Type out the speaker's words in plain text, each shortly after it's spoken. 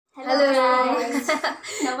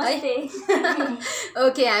नमस्ते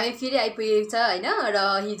ओके हामी फेरि आइपुगेको छ हैन र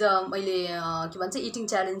हिजो मैले के भन्छ इटिङ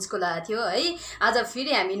च्यालेन्जको लागि थियो है आज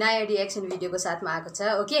फेरि हामी नयाँ रिएक्सन भिडियोको साथमा आएको छ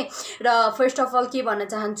ओके र फर्स्ट अफ अल के भन्न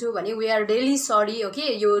चाहन्छु भने we are really sorry okay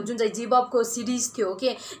यो जुन चाहिँ जिबबको सिरिज थियो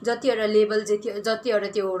ओके जतिवटा लेभल जतिवटा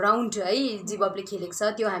त्यो राउन्ड है जिबबले खेलेको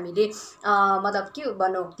छ त्यो हामीले मतलब के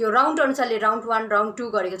भनौँ त्यो राउन्ड अनुसारले राउन्ड 1 राउन्ड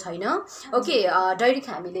 2 गरेको छैन ओके डाइरेक्ट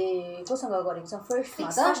हामीले कोसँग गरेको छ फर्स्टमा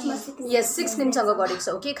त यस 6 टिमसँग गरेको छ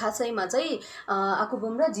ओके खासैमा चाहिँ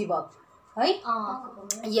आकुबुम र जिबब है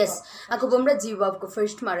यस आकुबुम र जिबबको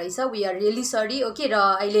फर्स्टमा रहेछ we are really sorry okay र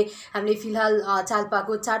अहिले हामीले फिलहाल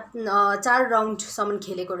चाल्पाको चार राउन्डसम्म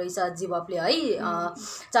खेलेको रहेछ जिबबले है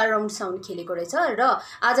 4 राउन्डसम्म खेलेको रहेछ र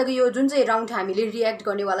आजको यो जुन चाहिँ राउन्ड हामीले रियाक्ट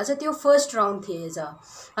गर्नेवाला छ त्यो फर्स्ट राउन्ड थिएछ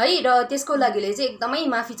है र त्यसको लागि चाहिँ एकदमै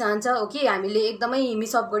माफी चाहन्छ ओके हामीले एकदमै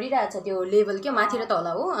मिसअप गरिरहेछ त्यो लेभल के माथि र तल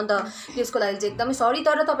हो अन्त त्यसको लागि चाहिँ एकदमै सरी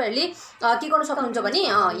तर तपाईहरुले के गर्न सक्नुहुन्छ भने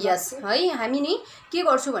यस है हामी नि के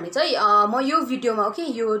गर्छु भने चाहिँ म यो भिडियोमा ओके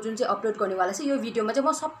यो जुन चाहिँ अपलोड गर्नेवाला छ यो भिडियोमा चाहिँ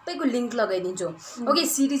म सबैको लिंक लगाइदिन्छु ओके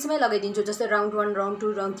सिरिजमै लगाइदिन्छु जस्तै राउन्ड 1 राउन्ड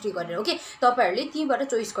 2 राउन्ड 3 गरेर ओके तपाईहरुले तीबाट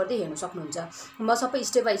चोइस गर्दै हेर्न सक्नुहुन्छ म सबै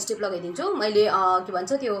स्टेप बाइ स्टेप लगाइदिन्छु मैले के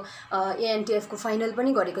भन्छ त्यो ANTF को फाइनल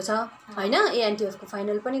पनि गरेको छ हैन ANTF को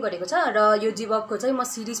फाइनल पनि गरेको छ र यो जिबबको चाहिँ म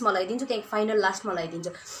सिरिजमा लगाइदिन्छु त्यहाँ फाइनल लास्टमा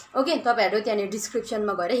लगाइदिन्छु ओके तपाईहरु त्यहाँ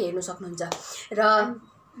डिस्क्रिप्सनमा गएर हेर्न सक्नुहुन्छ र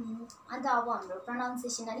अन्त अब हाम्रो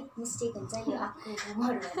प्रोनाउन्सिएसन अलिक मिस्टेक हुन्छ यो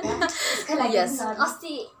आकुबुमहरु भन्दा त्यसको लागि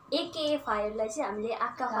अस्ति एके फायरलाई चाहिँ हामीले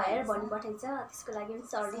आक्का फायर भनि पठाइन्छ त्यसको लागि पनि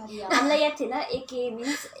सरी हामीलाई याद थिएन एके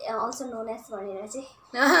मिन्स अल्सो नोन एज भनेर चाहिँ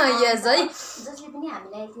यस है जसले पनि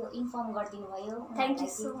हामीलाई त्यो इन्फर्म गरिदिनु भयो थ्यांक यू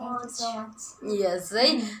सो मच यस है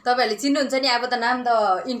तपाईहरुले चिन्नुहुन्छ नि अब त नाम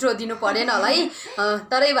त इन्ट्रो दिनु परेन होला है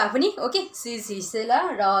तरै भए पनि ओके सिसेला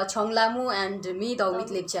र छङलामु एन्ड मी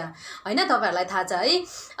दाउमित लेप्चा हैन तपाईहरुलाई थाहा छ है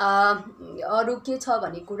अरु के छ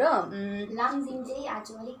भन्ने कुरा लामजिङ चाहिँ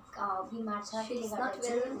आज अलिक बिमार छ त्यसले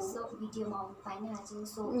गर्दा सो भिडियोमा आउनु पाएन आज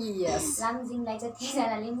सो यस लामजिङलाई चाहिँ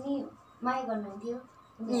तीजनाले नि माया गर्नुहुन्थ्यो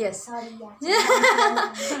यस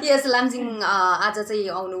यस लामजिङ आज चाहिँ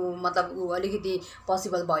आउनु मतलब अलिकति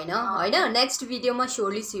पोसिबल भएन हैन नेक्स्ट भिडियोमा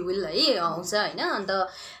श्योरली सी विल है आउँछ हैन अन्त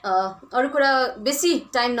अरु कुरा बेसी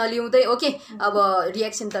टाइम नलिउँदै ओके अब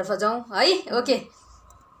रिएक्सन तर्फ जाउँ है ओके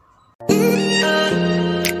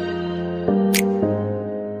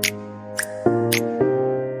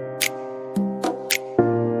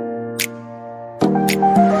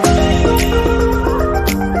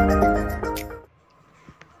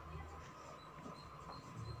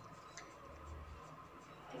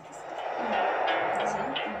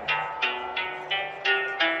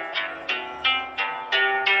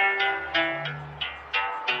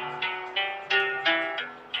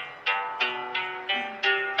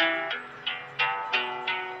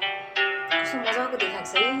मजाको देखाएको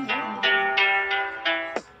छ है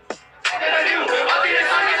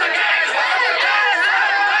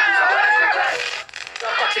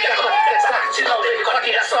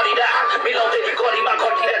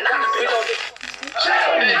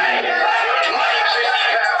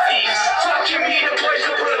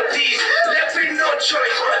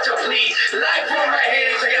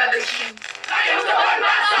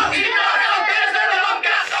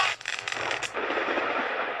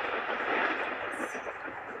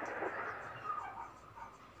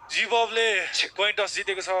जिबबले कोइन टस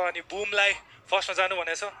जितेको छ अनि बुमलाई फर्स्टमा जानु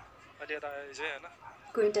भनेको छ अनि यता चाहिँ हैन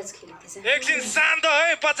कोइन टस खेलेको छ एकछिन शान्त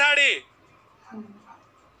है पछाडी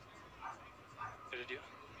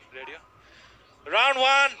ready round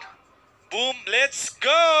 1 boom let's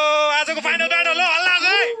go आजको फाइनल राउन्ड ल हल्ला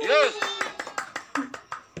गए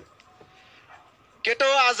केटो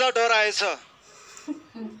आज डराएछ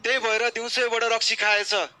त्यही भएर दिउँसोबाट रक्सी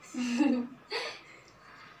खाएछ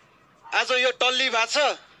आज यो टल्ली भाछ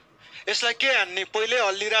यसलाई के हान्ने पहिले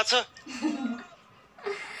हल्लिरहेछ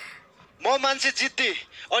म मान्छे जित्दी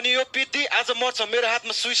अनि यो पित्ती आज मर्छ मेरो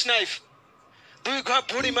हातमा स्विच नाइफ दुई घाप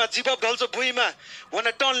भुँडीमा जिबब ढल्छ भुइँमा one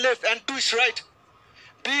turn left and twist right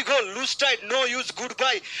big hole loose tight no use good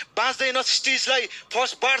by बाँच्दैन स्टिजलाई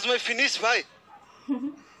first बार्जमै finish भाइ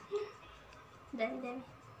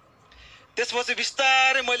त्यसपछि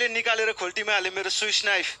बिस्तारै मैले निकालेर खोल्टीमा हालेँ मेरो switch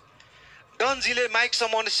knife डनजीले mic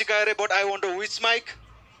समाउन सिकाए but I want which mic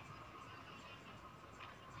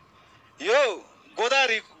यो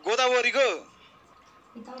गोदावरीको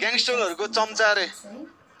ग्याङस्टरहरूको चम्चा रे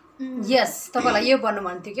यस तपाईलाई यो भन्नु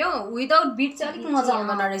मन थियो क्या विदाउट बीट चाहिँ अलिक मजा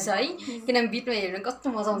आउँदैन रहेछ है किनभने बीटमा हेर्न कस्तो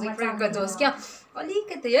मजा आउँछ प्रेमको जोस क्या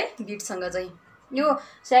अलिकति है बीटसँग चाहिँ यो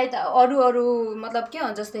सायद अरू मतलब के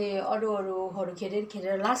जस्तै अरूहरू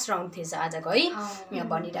खेलेर लास्ट राउन्ड थिएछ आजको है यहाँ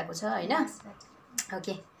भनिरहेको छ हैन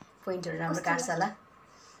ओके पोइन्टहरु राम्रो काट्छ होला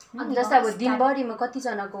जस्तै अब दिनभरिमा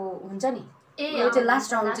कतिजनाको हुन्छ नि यो चाहिँ लास्ट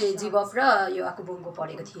राउन्ड चाहिँ जिबफ र यो आकु बुमको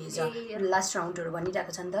परेको थियो हिजो लास्ट राउन्डहरु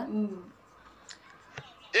भनिरहेको छ नि त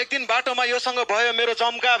एक दिन बाटोमा योसँग भयो मेरो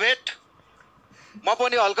जम्का भेट म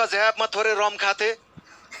पनि हल्का झ्यापमा थोरै रम खाथे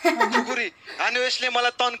खुकुरी हान्यो यसले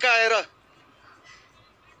मलाई तन्काएर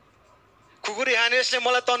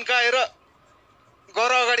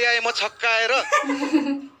गर अगाडि आए म छक्काएर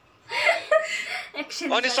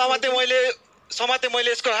अनि समाते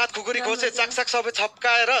मैले यसको हात खुकुरी खोसे चाकचाक सबै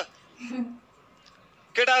छप्काएर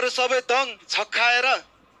केटाहरू सबै डङ छक्काएर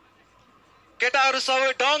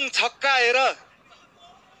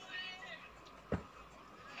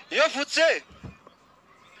यो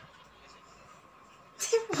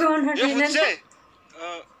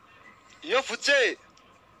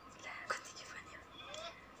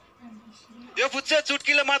फुच्चे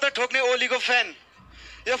चुटकीले मात्र ठोक्ने ओलीको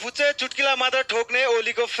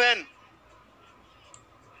fan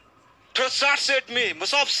throw shots at me म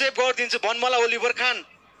सब सेभ गरिदिन्छु भन मलाई ओलिभर खान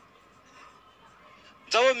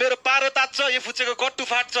जब मेरो पारो तात्छ यो फुच्चेको गट्टु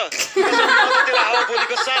फाट्छ तेरो हावा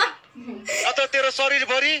बोलीको सान अत तेरो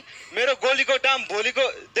शरीरभरि मेरो गोलीको दाम भोलिको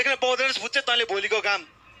देख्न पाउँदैनस् फुच्चे तैँले भोलिको काम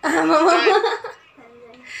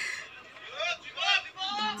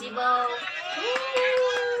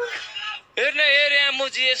हेर्ने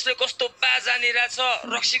मुजी यसले कस्तो बा जानिरहेछ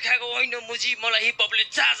रक्सी खाएको होइन मुजी मलाई हिपहपले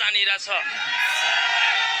चा जानिरहेछ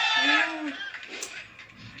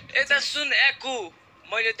यता सुन एकु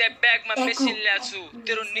मैले त्यहाँ ब्यागमा मेसिन ल्याएको छु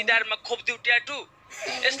तेरो निधारमा खोप्दिउ ट्याटु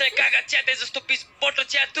यसलाई काका च्याते जस्तो पिस बटो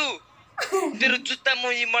च्यातु तेरो जुत्ता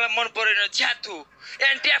मुजी मलाई मन परेन च्यातु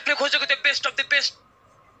एनटीएफले खोजेको त्यो best of the best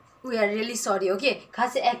we are really sorry okay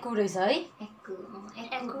खासै एकु रहेछ है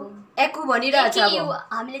एकु भनिरहेछ अब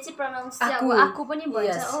हामीले चाहिँ प्रोनाउन्स चाहिँ आकु पनि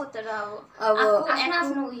भन्छ हो तर अब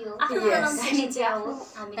आफ्नो उयो प्रोनाउन्सिएसन चाहिँ अब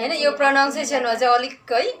हैन यो प्रोनाउन्सिएसनमा चाहिँ अलिक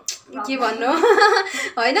है के भन्नु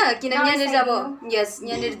हैन किनकि यहाँनिर चाहिँ अब यस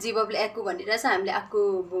यहाँनिर जिबबले एकु भनिरहेछ हामीले आकु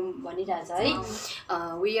बुम भनिरहेछ है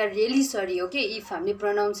we are really sorry okay if हामीले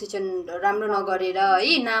प्रोनाउन्सिएसन राम्रो नगरेर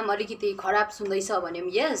है नाम अलिकति खराब सुन्दैछ भने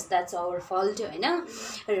यस द्याट्स आवर फल्ट हैन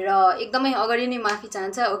र एकदमै अगाडि नै माफी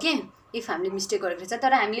चाहन्छ ओके इफ हामीले मिस्टेक गरेको छ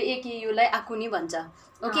तर हामीले एकेयुलाई आकु नि भन्छ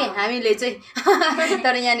ओके हामीले चाहिँ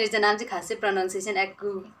तर यहाँनिर चाहिँ नाम चाहिँ खासै प्रोनाउन्सिएसन आकु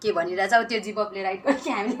के भनिरहेछ अब त्यो जिबबले राइट गर्छ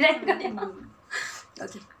हामीले राइट गर्यौं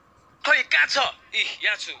ओके खै कहाँ छ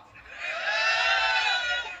यहाँ छु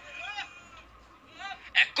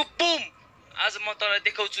एकु बुम आज म तँलाई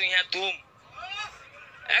देखाउँछु यहाँ धुम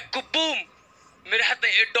एकु बुम मेरो हातमा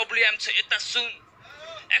एडब्ल्युएम छ यता सुन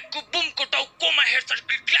एकु बुमको टाउकोमा हेर्छ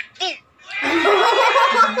क्लिक बुम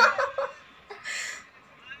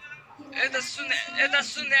यता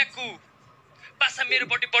सुन एकु पासा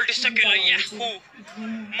मेरोपट्टि पल्टिसक्यो ल याहु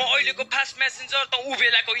म अहिलेको फास्ट मेसेन्जर त उ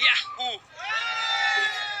बेलाको याहु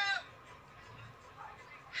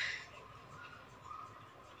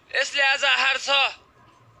यसले आज हार्छ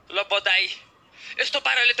ल बधाई यस्तो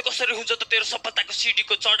पाराले त कसरी हुन्छ त तेरो सफलताको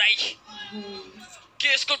सिडीको चढाइ के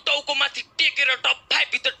यसको टाउको माथि टेकेर टप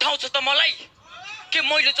 5 भित्र ठाउँ छ त मलाई के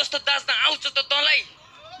मैले जस्तो दाज्न आउँछ त तँलाई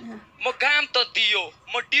म गाम त दियो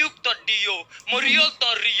म ड्युक त डियो म रियल त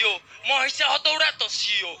रियो म हैसा हतौडा त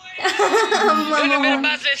सियो मेरो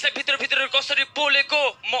बाजले यसलाई भित्र भित्र कसरी बोलेको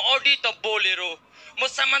म अडी त बोलेरो म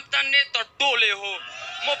सामान तान्ने त डोले हो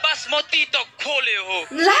म बासमती त खोले हो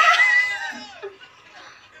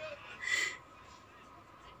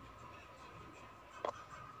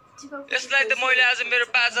यसलाई त मैले आज मेरो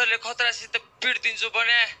बाजारले खतरासित पिट्दिन्छु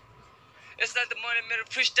भने यसलाई त मैले मेरो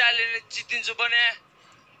फ्रीस्टाइलले जितिदिन्छु भने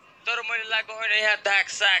तर मैले लागेको होइन यहाँ धाक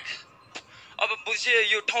साक अब बुझे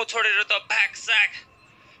यो ठाउँ छोडेर त भाग साक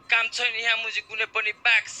काम छैन यहाँ मुझे कुनै पनि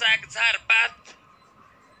बाग साग झारपात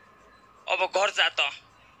अब घर जा त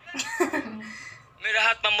मेरो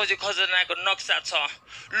हातमा मुझे खजनाको नक्सा छ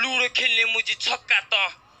लुडो खेल्ने मुझे छक्का त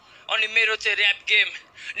अनि मेरो चाहिँ र्याप गेम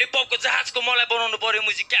नेपालको जहाजको मलाई बनाउनु पर्यो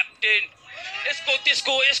मुझे क्याप्टेन यसको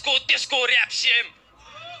त्यसको र्याप सेम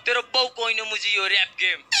तेरो बाउको होइन मुझे यो rap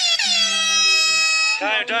game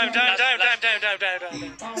time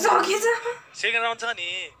second round छ नि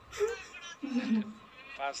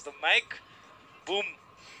pass the mic boom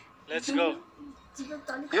let's go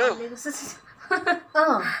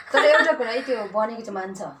तर एउटा कुरा है त्यो बनेको चाहिँ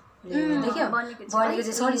मान्छ देख्यो बनेको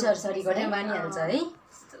चाहिँ सरी गरेर मानिहाल्छ है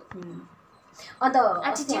अन्त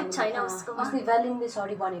एटिट्युड छैन उसको अस्ति भ्यालिनले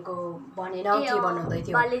सरी भनेको भनेन के भन्नुहुँदै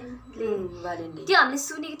थियो भ्यालिनले त्यो हामीले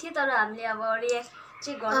सुनेको थियो तर हामीले अब रियाक्ट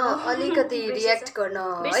चाहिँ गर्न अलिकति रियाक्ट गर्न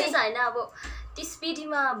विशेष हैन अब त्यो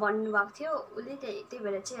स्पिडीमा भन्नुभएको थियो उसले त्यही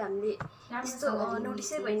भएर चाहिँ हामीले त्यस्तो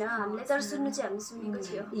नोटिसै भएन हामीले तर सुन्नु चाहिँ हामीले सुनेको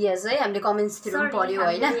थियो यस है हामीले कमेन्ट्सतिर पनि पढ्यो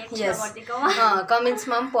होइन यस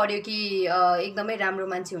कमेन्ट्समा पनि पढ्यो कि एकदमै राम्रो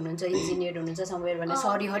मान्छे हुनुहुन्छ इन्जिनियर हुनुहुन्छ समवेयर भने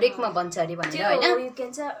सरी हरेकमा भन्छ अरे भनेर होइन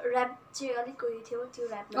ऱ्याप चाहिँ अलिक उयो थियो त्यो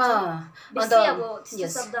ऱ्यापमा अन्त अब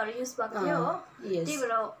त्यस्तो शब्दहरू युज भएको थियो हो त्यही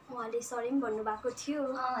भएर उहाँले सरी पनि भन्नुभएको थियो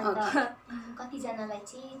कतिजनालाई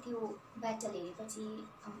चाहिँ त्यो ब्याटल हेरेपछि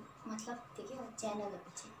मतलब त्यो के च्यानलहरू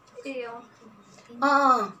चाहिँ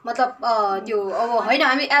मतलब त्यो अब होइन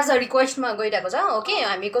हामी एज अ रिक्वेस्टमा गइरहेको छ ओके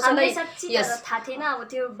हामी कसैलाई यस थाहा थिएन अब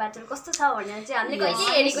त्यो ब्याटल कस्तो छ भनेर चाहिँ हामीले कहिले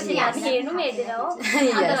हेरेको थिएन हामी हेर्नु पनि हेर्दैन हो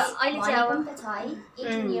अहिले चाहिँ अब त छ है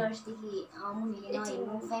 18 इयर्सदेखि मुनिले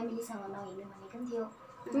नहेर्नु फ्यामिलीसँग नहेर्नु भनेको पनि थियो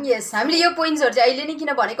यस हामीले यो पोइन्ट्सहरू चाहिँ अहिले नै किन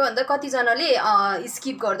भनेको भन्दा कतिजनाले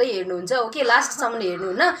स्किप गर्दै हेर्नुहुन्छ ओके लास्टसम्म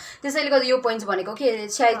हेर्नुहुन्न त्यसैले गर्दा यो पोइन्ट्स भनेको के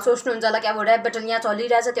सायद सोच्नुहुन्छ होला कि अब ऱ्याप ब्याटल यहाँ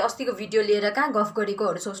चलिरहेछ त्यो अस्तिको भिडियो लिएर कहाँ गफ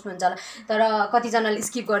गरेकोहरू सोच्नुहुन्छ होला तर कतिजनाले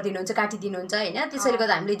स्किप गरिदिनुहुन्छ काटिदिनुहुन्छ होइन त्यसैले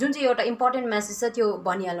गर्दा हामीले जुन चाहिँ एउटा इम्पोर्टेन्ट म्यासेज छ त्यो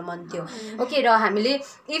भनिहाल्नु मन थियो ओके र हामीले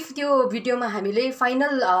इफ त्यो भिडियोमा हामीले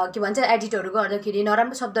फाइनल के भन्छ एडिटहरू गर्दाखेरि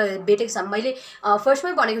नराम्रो शब्द भेटेको छ मैले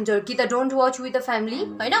फर्स्टमै भनेको हुन्छु कि त don't watch with the family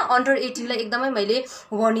होइन अन्डर 18 लाई एकदमै मैले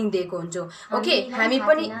वार्निङ दिएको हुन्छु ओके हामी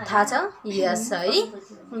पनि थाहा छ यस है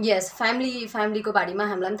यस फ्यामिलीको बारेमा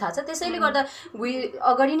हामीलाई पनि थाहा छ त्यसैले गर्दा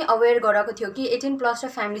अगाडि नै अवेयर गराएको थियो कि 18 प्लस र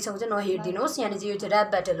फ्यामिलीसँग चाहिँ नहेरिदिनुहोस् यहाँनिर चाहिँ यो चाहिँ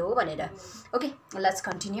ऱ्याप ब्याटल हो भनेर ओके लेट्स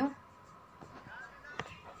कन्टिन्यू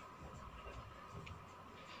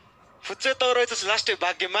फुच्चे त रहेछ लास्टै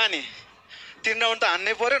भाग्य माने तिर्नाउन त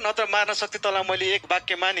हान्नै पर्यो नत्र मार्न सक्थे तँलाई मैले एक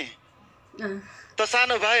वाक्य माने त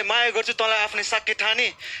सानो भाइ माया गर्छु तँलाई आफ्नै साक्य ठानी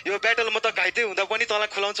यो ब्याटलमा त घाइते हुँदा पनि तँलाई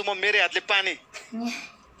खुलाउँछु म मेरै हातले पानी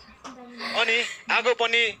अनि आगो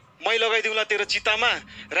पनि मै लगाइदिउँला तेरो चितामा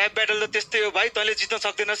ऱ्याप ब्याटल त त्यस्तै हो भाइ तैँले जित्न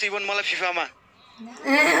सक्दैनस् इभन मलाई फिफामा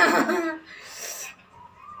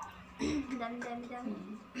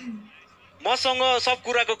मसँग सब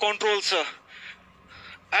कुराको कन्ट्रोल छ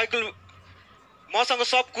मसँग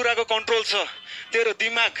सब कुराको कन्ट्रोल छ तेरो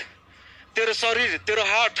दिमाग तेरो शरीर तेरो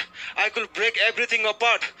heart I could break everything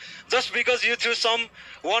apart just because you threw some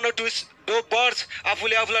one or two dope bars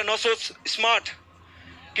आफूले आफूलाई नसोच स्मार्ट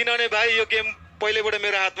किनभने भाइ यो गेम पहिलेबाट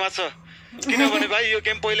मेरो हातमा छ किनभने भाइ यो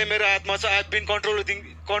गेम पहिले मेरो हातमा छ I've been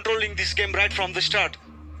controlling this game right from the start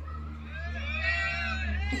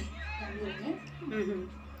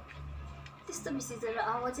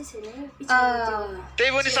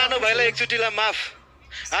त्यही पनि सानो भाइलाई एकचोटिलाई माफ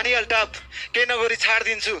हानिहाल टाप केही नगरी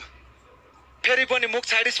छाडिदिन्छु फेरि पनि मुख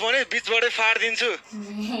छाडिस् भने बिचबाटै फाडिदिन्छु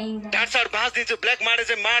ढाडसाड भाँच्दिन्छु ब्ल्याक मारे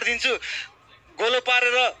चाहिँ मारिदिन्छु गोलो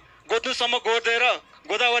पारेर गोद्नुसम्म गोड्देर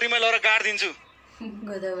गोदावरीमा लगेर गाडिदिन्छु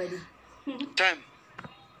टाइम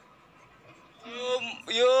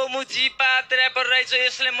यो मुजी पात ऱ्यापर रहेछ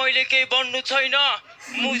यसले मैले केही बन्नु छैन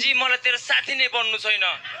मुजी मलाई तेरो साथी नै बन्नु छैन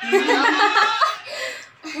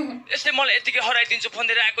यसले मलाई यतिकै हराइदिन्छु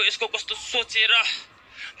भनेर आएको यसको कस्तो सोचेर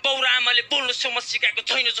बाउरा आमाले बोल्नु सम्म सिकाएको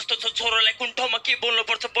छैन जस्तो छ छोरालाई कुन ठाउँमा के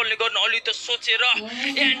बोल्नुपर्छ बोल्ने गर्न अलि त सोचेर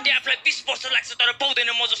एनटीएफलाई 20 वर्ष लाग्छ तर पाउँदैन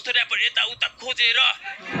म जस्तो ऱ्यापर यताउता खोजेर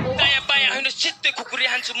दायाँ बायाँ होइन सिधै खुकुरी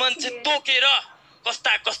हान्छु मान्छे तोकेर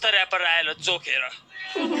कस्ता कस्ता ऱ्यापर आएर जोकेर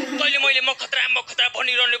तैँले मैले म खतरा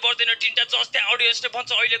भनिरहनु पर्दैन तिनवटा जस त्यहाँ अडियन्सले भन्छ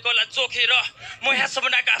अहिले गला जोकेर म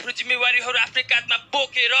यहाँसम्म आएको आफ्नो जिम्मेवारीहरू आफ्नै काँधमा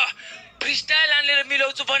बोकेर फ्रिस्टाइल हानेर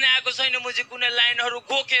मिलाउँछु भने आएको छैन मुझे कुनै लाइनहरू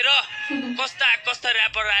गोकेर कस्ता कस्ता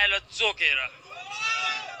ऱ्यापर आएर जोकेर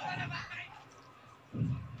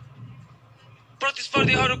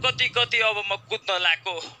प्रतिस्पर्धीहरू कति कति अब म कुद्न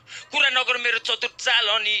लागेको कुरा नगर मेरो चतुर चाल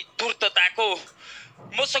अनि धूर्तताको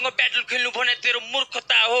मसँग ब्याटल खेल्नु भने तेरो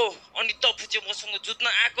मूर्खता हो अनि तफुचे मसँग जुत्न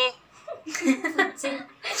आएको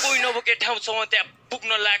कोही नबोके ठाउँसम्म त्यहाँ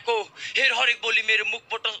पुग्न लागेको हेर हरेक बोली मेरो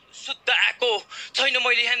मुखबाट शुद्ध आएको छैन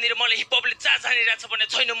मैले यहाँनिर मलाई हिपहपले चार्ज हानिरहेको छ भने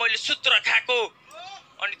छैन मैले सूत्र खाएको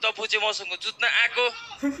अनि तफुचे मसँग जुत्न आएको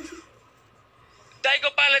दाइको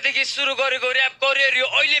पालादेखि सुरु गरेको ऱ्याप करियर यो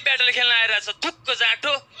अहिले ब्याटल खेल्न आइरहेछ थुक्क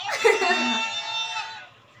जाँठो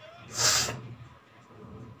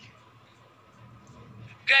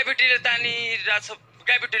ग्राभिटीले तानिरहेछ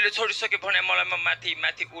ग्राभिटीले छोडिसक्यो भने मलाई म माथि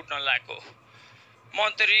माथि उड्न लागेको म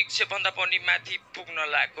अन्तरिक्ष भन्दा पनि माथि पुग्न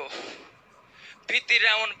लागेको भित्री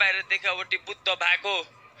राउन्ड बाहिर देखावटी बुद्ध भएको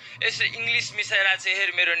यसले इङ्ग्लिस मिसाइरहेको छ हेर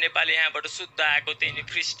मेरो नेपाली यहाँबाट शुद्ध आएको त्यही नि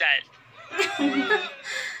फ्री स्टाइल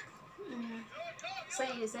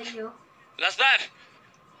सही हो लसबार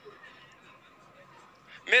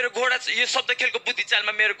मेरो घोडा यो शब्द खेलको बुद्धि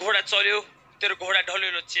चालमा मेरो घोडा चल्यो तेरो घोडा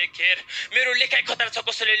ढलेलो चेक हेर मेरो लेखाइ खतरा छ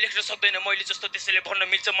कसैले लेख्न सक्दैन मैले जस्तो त्यसैले भन्न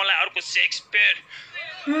मिल्छ मलाई अर्को शेक्सपियर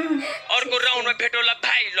अर्को राउन्डमा भेटौँला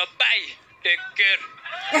भाइ ल भाइ take care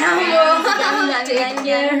Take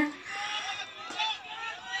care.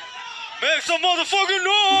 Make some motherfucking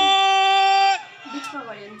noise! बिचमा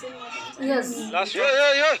गऱ्यो भने चाहिँ मजा आउँछ। Yes. Last यो round. यो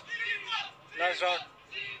यो Last round.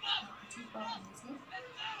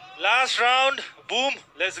 Last round. Boom.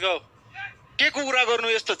 Let's go. के को कुरा गर्नु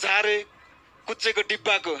यस्तो झारे कुच्चेको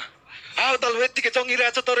डिब्बाको हाउ तल यत्तिकै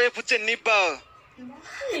चङ्गिरहेछ तर यो फुच्चे निब्बा हो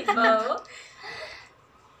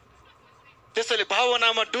त्यसैले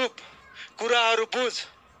भावनामा डुब कुराहरू बुझ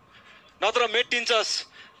नत्र मेटिन्छस्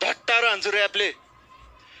झट्टा र हान्छु ऱ्यापले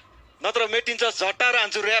नत्र मेटिन्छस् झट्टा र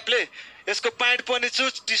हान्छु ऱ्यापले यसको प्यान्ट पनि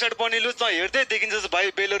चुच टी सर्ट पनि लुच हेर्दै देखिन्छस् भाइ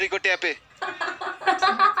बेलोरीको ट्यापे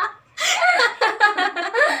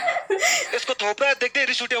यसको थोप्रा देख्दै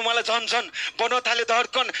रिस उठ्यो मलाई झन झन बन्न थाले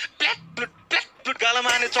धड्कन प्ल्याक प्लुट गालामा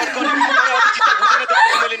हाने चड्कन तर अब चित्त बुझेन त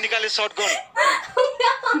मैले निकाले सर्टगन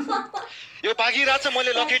यो भागिरहेछ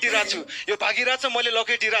मैले लकेटिरहेको छु यो भागिरहेछ मैले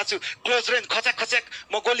लकेटिरहेको छु क्लोज रेन्ज खचाक खचाक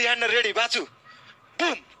म गोली हान्न रेडी बाछु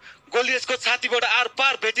बुम गोली यसको छातीबाट आर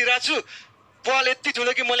पार भेटिरहेको छु पाल यति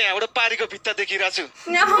ठुलो कि मैले यहाँबाट पारीको भित्ता देखिरहेको छु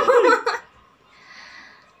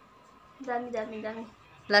दामी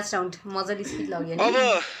Last round. मजाले स्पिड लाग्यो अब नि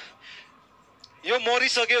यो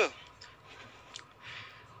मरिसक्यो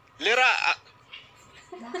लिएर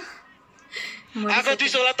आगो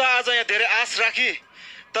दिसोला त आज यहाँ धेरै आश राखी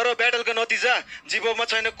तर ब्याटलको नतिजा जीवनमा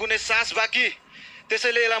छैन कुनै सास बाँकी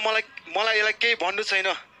त्यसैले मलाई यसलाई केही भन्नु छैन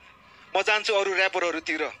म जान्छु अरू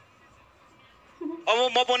ऱ्यापरहरूतिर अब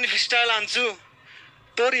म पनि फ्रिस्टाइल हान्छु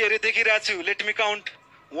तोरीहरू देखिरहेको छु लेट मी काउन्ट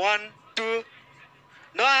 1 2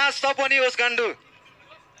 नहाँस त पनि होस् गान्डु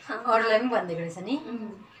अरूलाई पनि भनिदिएको रहेछ नि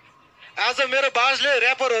आज मेरो बाजले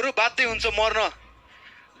ऱ्यापरहरू बाध्य हुन्छ मर्न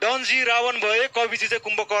डनजी रावण भए कविजी चाहिँ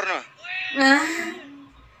कुम्भकर्ण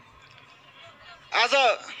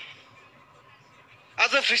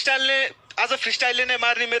आज फ्रिस्टाइलले नै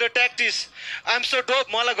मार्ने मेरो ट्याक्टिस आइएम सो डोप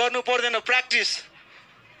मलाई गर्नु पर्दैन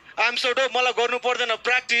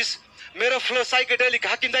प्र्याक्टिस मेरो फ्लो साइकेडेलिक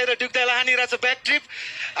हाकिँदै र डुक्दैलाई हानिरहेछ ब्याक ट्रिप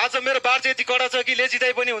आज मेरो बार चाहिँ यति कडा छ कि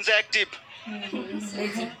लेजिँदै पनि हुन्छ active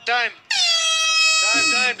time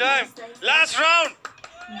Last round.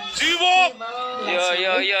 Jivo.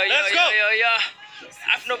 Let's go.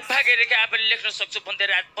 आफ्नो भाग्य रेखा आफैले लेख्न सक्छु भन्दै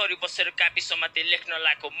रातभरि बसेर कापी समाते लेख्न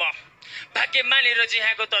लागेको म भाग्य मानेर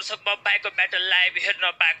जिहाँको दर्शक म भाइको ब्याटल लाइभ हेर्न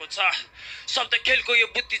पाएको छ शब्द खेलको यो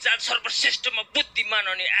बुद्धिचाल सर्वश्रेष्ठमा बुद्धिमान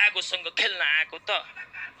अनि आगोसँग खेल्न आएको त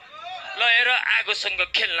ल हेर आगोसँग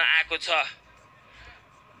खेल्न आएको छ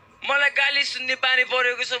मलाई गाली सुन्ने बानी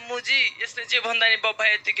परेको छ मुजी यसले जे भन्दा नि बाबा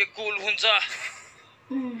यतिकै कुल हुन्छ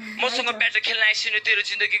मसँग ब्याटल खेल्न आइसिनु तेरो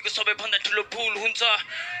जिन्दगीको सबैभन्दा ठुलो भुल हुन्छ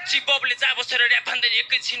चिपले जा बसेर ऱ्याप भन्दा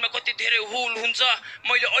एकैछिनमा कति धेरै हुल हुन्छ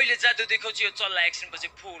मैले अहिले जादु देखाउँछु यो चल्ला एकछिनपछि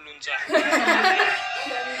फुल हुन्छ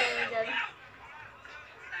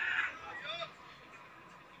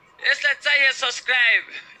यसलाई चाहिए सब्सक्राइब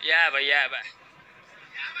या बा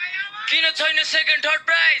किन छैन सेकेन्ड थर्ड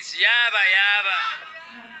प्राइज या बा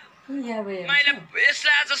मैले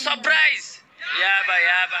यसलाई आज सरप्राइज या बा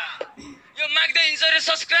यो माग्दै हिँड्छ रे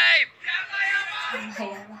सब्सक्राइब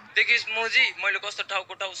देखिस् मुजी मैले कस्तो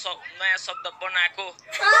ठाउँको ठाउँ नयाँ शब्द बनाएको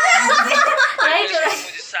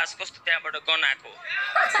मुजी सास कस्तो त्यहाँबाट गनाएको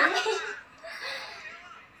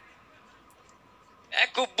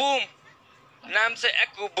एक्कु बुम नाम चाहिँ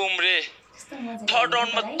एक्कु बुम रे थर्ड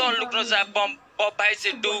राउन्डमा त लुक्न जा बम भाइ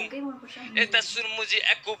चाहिँ डुम यता सुन मुजी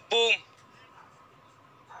एक्कु बुम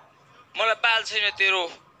मलाई बाल छैन तेरो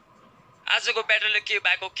आजको ब्याटलले के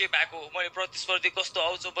भएको मैले प्रतिस्पर्धी कस्तो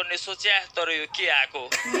आउँछ भन्ने सोच्या तर यो के आएको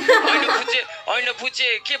होइन फुचे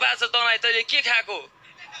के बाछ तँलाई तैँले के खाएको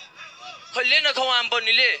खैले नखाऊ आम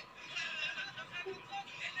पनिले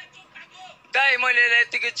दाइ मैले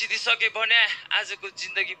यतिकै जितिसकेँ भने आजको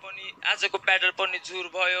जिन्दगी पनि आजको ब्याटल पनि झुर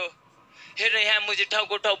भयो हेर्न यहाँ मुझे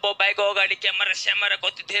ठाउँको ठाउँ बाइकको अगाडि क्यामेरा स्यामेरा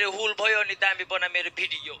कति धेरै हुल भयो अनि दामी बना मेरो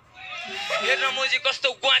भिडियो हेर्न मुझे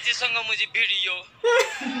कस्तो ग्वाचीसँग मुझे भिडियो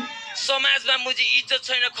समाजमा मुझे इज्जत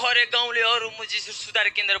छैन खरे गाउँले अरू मुझे सुधार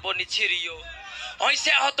केन्द्र पनि छिरियो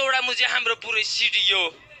हैस्या हतौडा मुझे हाम्रो पुरै सिडियो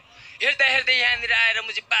हेर्दा हेर्दै यहाँनिर आएर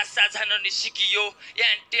मुझे 5-7 जना नि सिकियो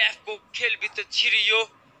ANTF को खेलभित्र छिरियो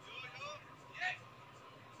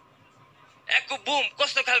एक्कु बुम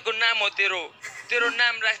कस्तो खालको नाम हो तेरो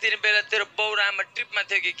नाम राख्दिने बेला तेरो बौरामा ट्रिपमा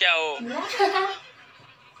थियो कि क्या हो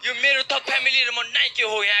यो मेरो थप फ्यामिली र म नाइके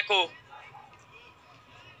हो यहाँको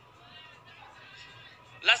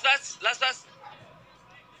लास्ट बास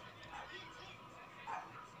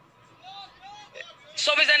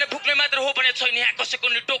सबैजना भुक्ने मात्र हो भने छैन यहाँ कसैको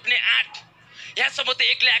नि टोक्ने आँट यहाँसम्म त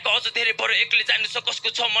एक्लै आएको अझ धेरै बरु एक्लै जानु छ कसको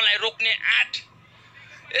छ मलाई रोक्ने आँट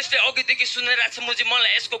यसले अघिदेखि सुनिरहेको छ म चाहिँ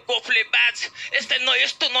मलाई यसको गोफले बाज यस्तै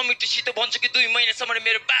यस्तो नमिठोसित भन्छु कि 2 महिनासम्म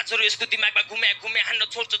मेरो बाजहरू यसको दिमागमा घुमे हान्न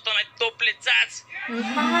छोड्छ तँलाई तोपले चाज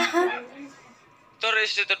तर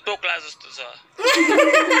यसले त टोक्ला जस्तो छ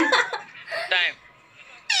टाइम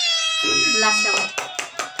लास्ट राउन्ड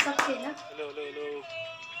सक्दैन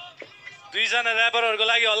दुईजना ऱ्यापरहरूको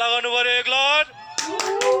लागि हल्ला गर्नु पर्यो एक lot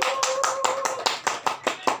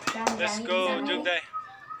let's go जुग्दै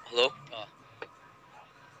hello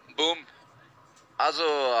boom आज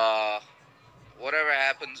whatever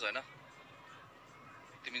happens हैन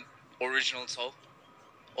तिमी ओरिजिनल छौ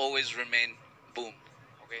always remain boom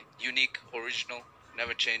okay unique original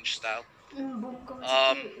never change style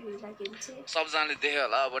सबजनाले देख्यो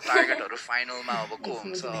होला अब टार्गेटहरु फाइनलमा अब को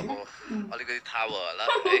हुन्छ अब अलिकति थाहा भयो होला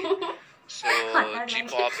है so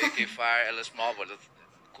G-pop AK5 LS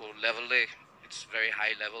Mobहरुको लेभलले it's very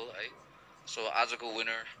high level है सो आजको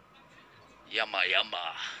विनर Yama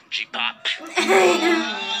G-pop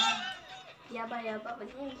याबा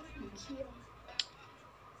पनि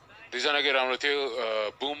दुईजनाकै राम्रो थियो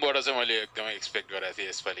बुमबाट चाहिँ मैले एकदमै एक्सपेक्ट गरेको थिएँ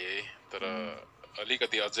यसपालि है तर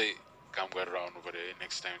अलिकति अझै काम गरेर आउनु पर्यो है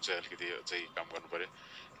नेक्स्ट टाइम चाहिँ अलिकति अझै काम गर्नु पर्यो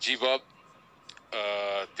G-pop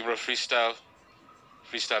तिम्रो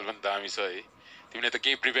फ्रीस्टाइल पनि दामी छ है तिमीले त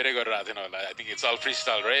केही प्रिपेयरै गरेर आएको थिएन होला I think it's all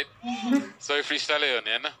freestyle right सबै फ्रीस्टाइलै हो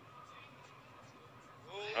नि हैन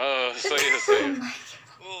सही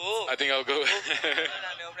I think I'll go.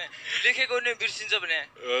 लेखेको नि बिर्सिन्छ भने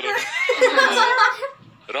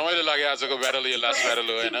रमाइलो लाग्यो आजको ब्याटल यो लास्ट ब्याटल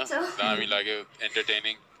हो हैन दामी लाग्यो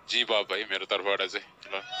एन्टरटेनिङ G-pop भाइ मेरो तर्फबाट चाहिँ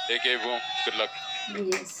ल एके बुम गुड लक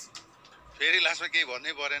यस फेरि लास्टमा केही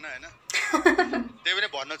भन्नै परेन हैन त्यही पनि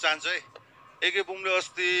भन्न चाहन्छु है एके बुमले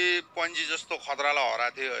अस्ति पन्जी जस्तो खतरालाई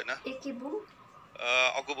हराएको थियो हैन एके बुम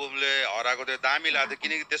अकु बुमले हराएको थियो दामी लाग्थ्यो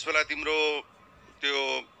किनकि त्यसबेला तिम्रो त्यो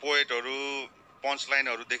पोएटहरु पञ्च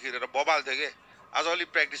लाइनहरु देखिरहेर बबाल थियो के आज अलि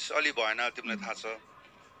प्र्याक्टिस अलि भएन तिमीलाई थाहा छ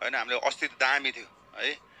हैन हामीले अस्ति दामी थियो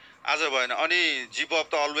है आज भएन अनि G-pop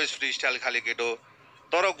त अलवेज फ्री स्टाइल खाली केटो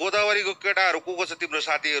तर गोदावरीको केटाहरु को छ तिम्रो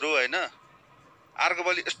साथीहरु हैन अर्को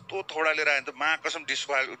पालि यस्तो थोडा लिएर आयो त मा कसम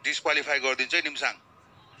डिस्क्वालिफाई गरिदिन्छ है निमसाङ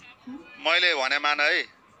मैले भने मान है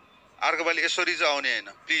अर्को पालि यसरी चाहिँ आउने हैन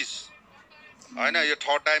प्लिज हैन यो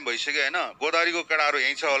थर्ड टाइम भइसक्यो हैन गोदावरीको केटाहरु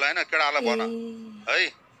यही छ होला हैन केटाहरुलाई भन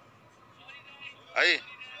है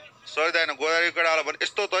सहिदैन गोदावरीको केटाहरुलाई भन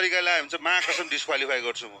यस्तो तरिकाले आयो भने चाहिँ मा कसम डिस्क्वालिफाई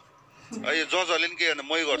गर्छु म है यो जजहरुले नि के भन्दा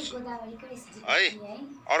मै गर्छु है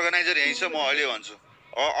अर्गनाइजर यही छ म अहिले भन्छु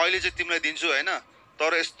अहिले चाहिँ तिमीलाई दिन्छु हैन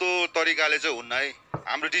तर यस्तो तरिकाले चाहिँ हुन्न है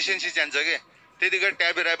हाम्रो डिसेन्सी चाहिन्छ के त्यतिकै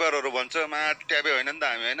ट्याबे ऱ्यापरहरु भन्छ मा ट्याबे होइन नि त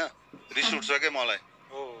हामी हैन रिस उठ्छ के मलाई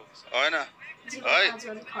हैन है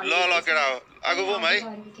ल केटा आगो बुम है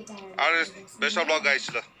बेस्ट अफ लक गाइस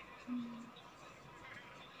ल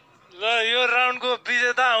यो राउन्डको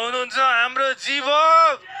विजेता हुनुहुन्छ हाम्रो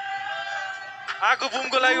G-pop आगो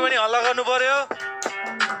बुमको लागि पनि हल्ला गर्नु पर्यो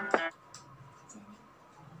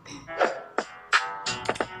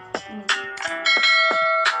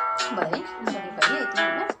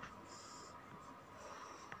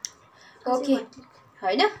ओके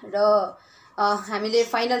हैन र हामीले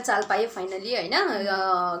फाइनल चाल पायो फाइनली हैन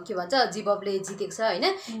के भन्छ G-popले जितेको छ हैन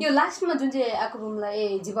यो लास्टमा जुन चाहिँ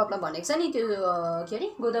आकुबुमलाई G-popलाई भनेको छ नि त्यो के अरे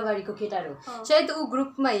गोदावरीको केटाहरु सायद उ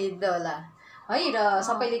ग्रुपमा हिँड्दै होला है र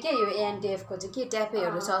सबैले के यो ANTF को चाहिँ के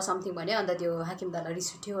ट्यापेहरु छ समथिङ भन्यो अन्त त्यो हाकिम दालाई रिस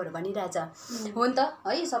उठ्योहरु भनिरहेछ हो नि त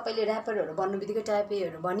है सबैले र्यापरहरु भन्नुबित्तिकै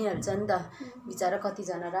ट्यापेहरु भनिहाल्छ नि त बिचारा कति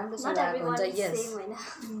जना राम्रोसँग आएको हुन्छ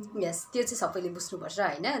यस त्यो चाहिँ सबैले बुझ्नुपर्छ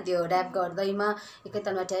हैन त्यो र्याप गर्दैमा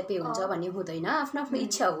एकैतालमा ट्यापे हुन्छ भन्ने हुँदैन आफ्नो आफ्नो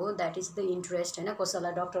इच्छा हो दैट इज द इन्ट्रेस्ट हैन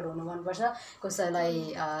कसैलाई डाक्टर हुनु मन पर्छ कसैलाई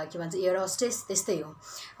के भन्छ एयर होस्टेस त्यस्तै हो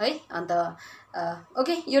है अन्त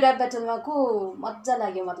ओके यो र्याप ब्याटलमा को मज्जा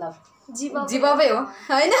लाग्यो मतलब G-popै हो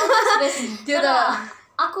हैन त्यो त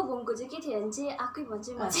आको बुमको चाहिँ के थियो भने चाहिँ आकै भन्छ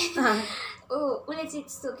म चाहिँ उले चाहिँ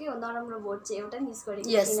त्यस्तो के हो नराम्रो भोट चाहिँ एउटा मिस गरेको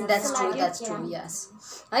यस द्याट्स ट्रु यस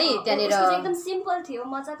है त्यनेर एकदम सिम्पल थियो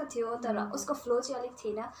मजाको थियो तर उसको फ्लो चाहिँ अलिक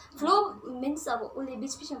थिएन फ्लो मिन्स अब उले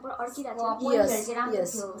बीच बीचमा पुरा अड्किरहेको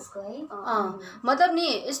थियो मतलब नि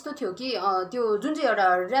यस्तो थियो कि त्यो जुन चाहिँ एउटा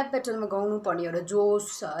र्याप ब्याटलमा गाउनु पर्ने एउटा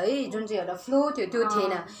जोस है जुन चाहिँ एउटा फ्लो थियो त्यो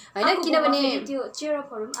थिएन हैन किनभने त्यो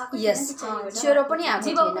चेयरअपहरु पनि यस चेयरअप पनि आएको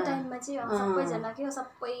थिएन G-popको टाइममा चाहिँ सबैजना के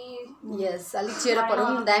सबै यस अलिक चेयरअपहरु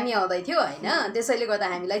पनि दामी आउँदै थियो हैन त्यसैले गर्दा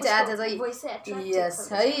हामीलाई चाहिँ आज चाहिँ यस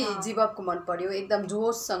है G-popको मन पर्यो एकदम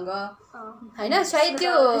जोससँग हैन सायद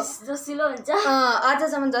त्यो जोसिलो हुन्छ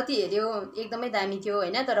आजसम्म जति हेर्यो एकदमै दामी थियो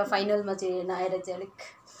हैन तर फाइनलमा चाहिँ नआएर चाहिँ अलिक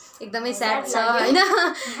एकदमै स्याड छ हैन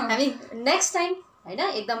हामी नेक्स्ट टाइम हैन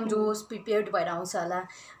एकदम जोस प्रिपेयर्ड भएर आउँछ होला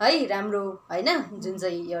है राम्रो हैन जुन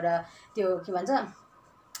चाहिँ एउटा त्यो के भन्छ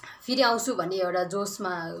फेरि आउँछु भन्ने एउटा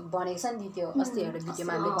जोसमा बनेको छ नि त्यो अस्ति एउटा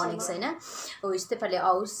भिडियोमा हामीले भनेको छैन हो यस्तै पालि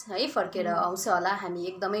आओस् है फर्केर आउँछ होला हामी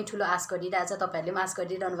एकदमै ठुलो आश गरिरहेछ तपाईँहरूले पनि आश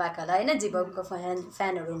गरिरहनु भएको होला होइन जीवको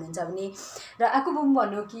फ्यानहरू हुनुहुन्छ भने र आकु बुम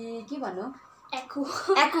भन्नु कि के भन्नु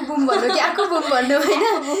एक्कु बुम भन्नु कि आकु बुम भन्नु होइन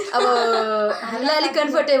अब हामीलाई अलिक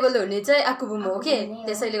कम्फर्टेबल हुने चाहिँ आकु बुम हो के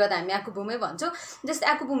त्यसैले गर्दा हामी आकु बुमै भन्छौँ जस्तै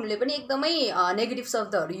आकु बुमले पनि एकदमै नेगेटिभ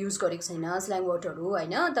शब्दहरू युज गरेको छैन स्ल्याङ वर्डहरू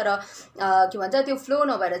होइन तर के भन्छ त्यो फ्लो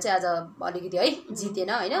नभएर चाहिँ आज अलिकति है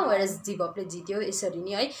जितेन होइन वेरएज जिबपले जित्यो यसरी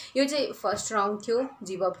नै है यो चाहिँ फर्स्ट राउन्ड थियो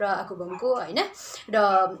जिबप र आकु बुमको होइन र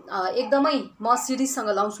एकदमै म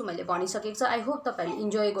सिरिजसँग लाउँछु मैले भनिसकेको छु आई होप तपाईँहरूले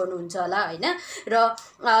इन्जोय गर्नुहुन्छ होला होइन र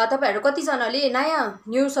तपाईँहरू कतिजनाले नयाँ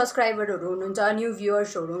न्यू सब्सक्राइबरहरू हुनुहुन्छ न्यू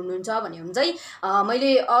भ्युअर्सहरू हुनुहुन्छ भने चाहिँ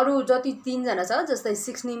मैले अरू जति 3 जना छ जस्तै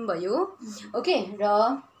सिक्सनिम भयो ओके र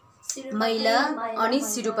महिला अनि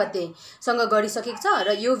सिरुपतेसँग गरिसकेको छ र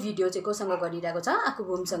यो भिडियो चाहिँ कोसँग गरिरहेको छ आकु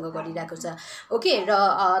बुमसँग गरिरहेको छ ओके र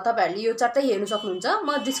तपाईँहरूले यो चट्टै हेर्नु सक्नुहुन्छ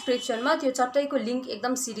म डिस्क्रिप्सनमा त्यो चट्टैको लिङ्क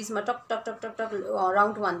एकदम सिरिजमा talk talk talk talk talk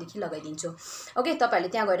round 1 देखि लगाइदिन्छु ओके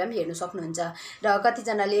तपाईँहरूले त्यहाँ गएर पनि हेर्नु सक्नुहुन्छ र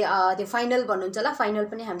कतिजनाले त्यो फाइनल भन्नुहुन्छ होला फाइनल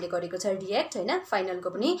पनि हामीले गरेको छ रिएक्ट होइन फाइनलको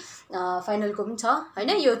पनि छ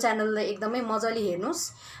होइन यो च्यानललाई एकदमै मजाले हेर्नुहोस्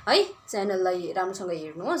है च्यानललाई राम्रोसँग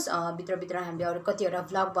हेर्नुहोस् भित्र हामीले अरू कतिवटा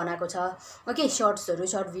भ्लग बनाएको छ ओके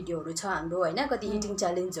सर्ट भिडियोहरू छ हाम्रो होइन कति इटिङ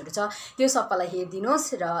च्यालेन्जहरू छ त्यो सबैलाई हेरिदिनुहोस्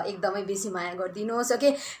र एकदमै बेसी माया गरिदिनुहोस् ओके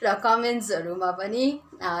र कमेन्ट्सहरूमा पनि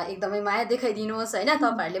एकदमै माया देखाइदिनुहोस् होइन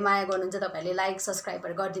तपाईँहरूले माया गर्नुहुन्छ तपाईँहरूले लाइक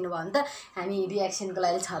सब्सक्राइबहरू गरिदिनु भयो भने त हामी रियाक्सनको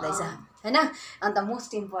लागि छँदैछ होइन अन्त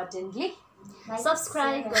मोस्ट इम्पोर्टेन्टली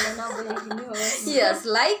सब्सक्राइब गर्न नभुलिदिनुहोस् यस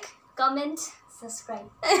लाइक कमेन्ट सब्सक्राइब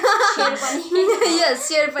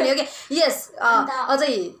सेयर पनि ओके यस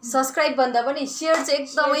अझै सब्सक्राइब भन्दा पनि सेयर चाहिँ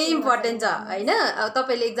एकदमै इम्पोर्टेन्ट छ होइन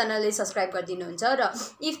तपाईँले एकजनाले सब्सक्राइब गरिदिनुहुन्छ र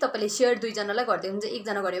इफ तपाईँले सेयर 2 जनालाई गरिदियो भने चाहिँ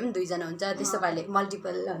एकजना गऱ्यो भने 2 जना हुन्छ त्यस्तो पाराले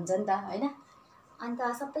मल्टिपल हुन्छ नि त होइन अन्त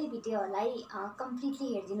सबै भिडियोहरूलाई कम्प्लिटली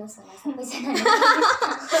हेरिदिनुहोस् होला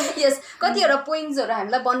सबैजनाले यस कतिवटा पोइन्ट्सहरू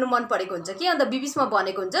हामीलाई भन्नु मन परेको हुन्छ कि अन्त बिबिसमा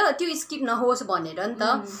भनेको हुन्छ त्यो स्किप नहोस् भनेर नि त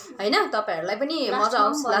होइन तपाईँहरूलाई पनि मजा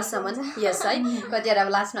आओस् लास्टसम्म यस है कतिवटा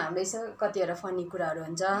लास्टमा हाम्रो यसो कतिवटा फनी कुराहरू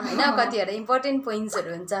हुन्छ होइन कतिवटा इम्पोर्टेन्ट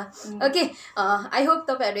पोइन्ट्सहरू हुन्छ ओके आई होप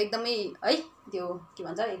तपाईँहरू एकदमै है त्यो के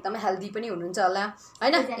भन्छ एकदमै हेल्दी पनि हुनुहुन्छ होला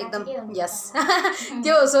होइन एकदम यस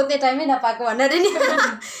त्यो सोध्ने टाइमै नपाएको भनेर नि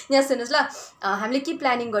यहाँ सुन्नुहोस् ल हामीले के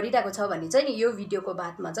प्लानिङ गरिरहेको छ भने चाहिँ नि यो भिडियोको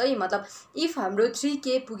बादमा चाहिँ मतलब इफ हाम्रो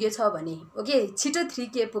 3K पुगेछ भने ओके छिटो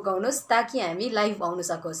 3K पुगाउनुहोस् ताकि हामी लाइभ आउन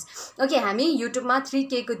सकोस् ओके हामी युट्युबमा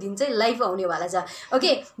 3K को दिन चाहिँ लाइभ आउनेवाला छ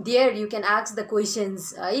okay there you can ask the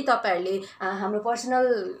questions है तपाईँहरूले हाम्रो पर्सनल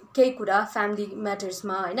केही कुरा फ्यामिली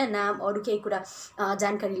म्याटर्समा होइन नाम अरू केही कुरा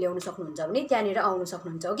जानकारी ल्याउन सक्नुहुन्छ भने त्यहाँनिर आउनु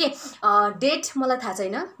सक्नुहुन्छ ओके डेट मलाई थाहा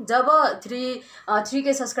छैन जब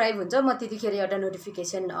 3K सब्सक्राइब हुन्छ म त्यतिखेर एउटा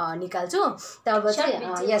नोटिफिकेसन निकाल्छु तब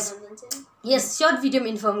चाहिँ यस सर्ट भिडियोमा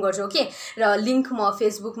इन्फर्म गर्छु ओके र लिङ्क म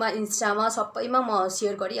फेसबुकमा इन्स्टामा सबैमा म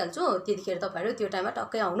सेयर गरिहाल्छु त्यतिखेर तपाईँहरू त्यो टाइममा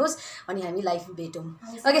टक्कै आउनुहोस् अनि हामी लाइभ भेटौँ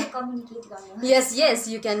ओके यस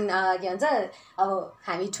यु क्यान के भन्छ अब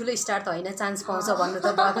हामी ठुलो स्टार त होइन चान्स पाउँछ भन्नु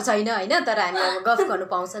त भएको छैन होइन तर हामी अब गफ गर्नु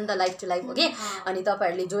पाउँछ नि त लाइभ टु लाइभ ओके अनि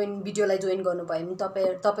तपाईँहरूले भिडियोलाई जोइन गर्नुभयो भने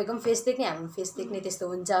तपाईँको पनि फेस देख्ने हाम्रो फेस देख्ने त्यस्तो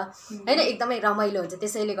हुन्छ होइन एकदमै रमाइलो हुन्छ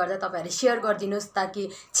त्यसैले गर्दा तपाईँहरूले सेयर गरिदिनुहोस् ताकि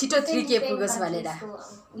छिटो 3K पुगोस् भनेर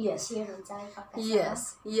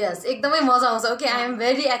यस एकदमै मजा आउँछ okay I am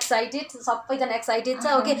very excited सबैजना एक्साइटेड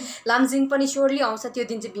छ ओके लामजिङ पनि स्योरली आउँछ त्यो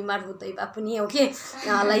दिन चाहिँ बिमार हुँदै भए पनि ओके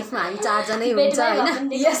लाइफमा हामी 4 जनै हुन्छ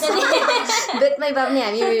होइन यस बेटमै भए पनि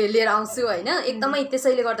हामी लिएर आउँछु होइन एकदमै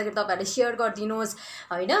त्यसैले गर्दाखेरि तपाईँहरूले सेयर गरिदिनुहोस्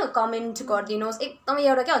होइन कमेन्ट गरिदिनुहोस् एकदमै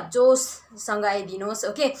एउटा क्या जोससँग आइदिनुहोस्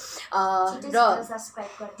ओके र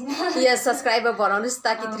यस सब्सक्राइबर बढाउनुहोस्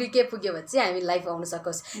ताकि 3K पुग्यो भने चाहिँ हामी लाइभ आउन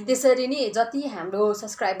सकोस् त्यसरी नै जति हाम्रो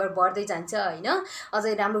सब्सक्राइबर बढ्दै जान्छ होइन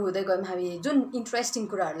अझै राम्रो हुँदै गयौँ हामी जुन इन्ट्रेस्टिङ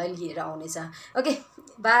कुराहरूलाई लिएर आउनेछ okay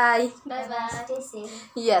by by by stay safe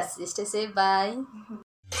yes stay safe by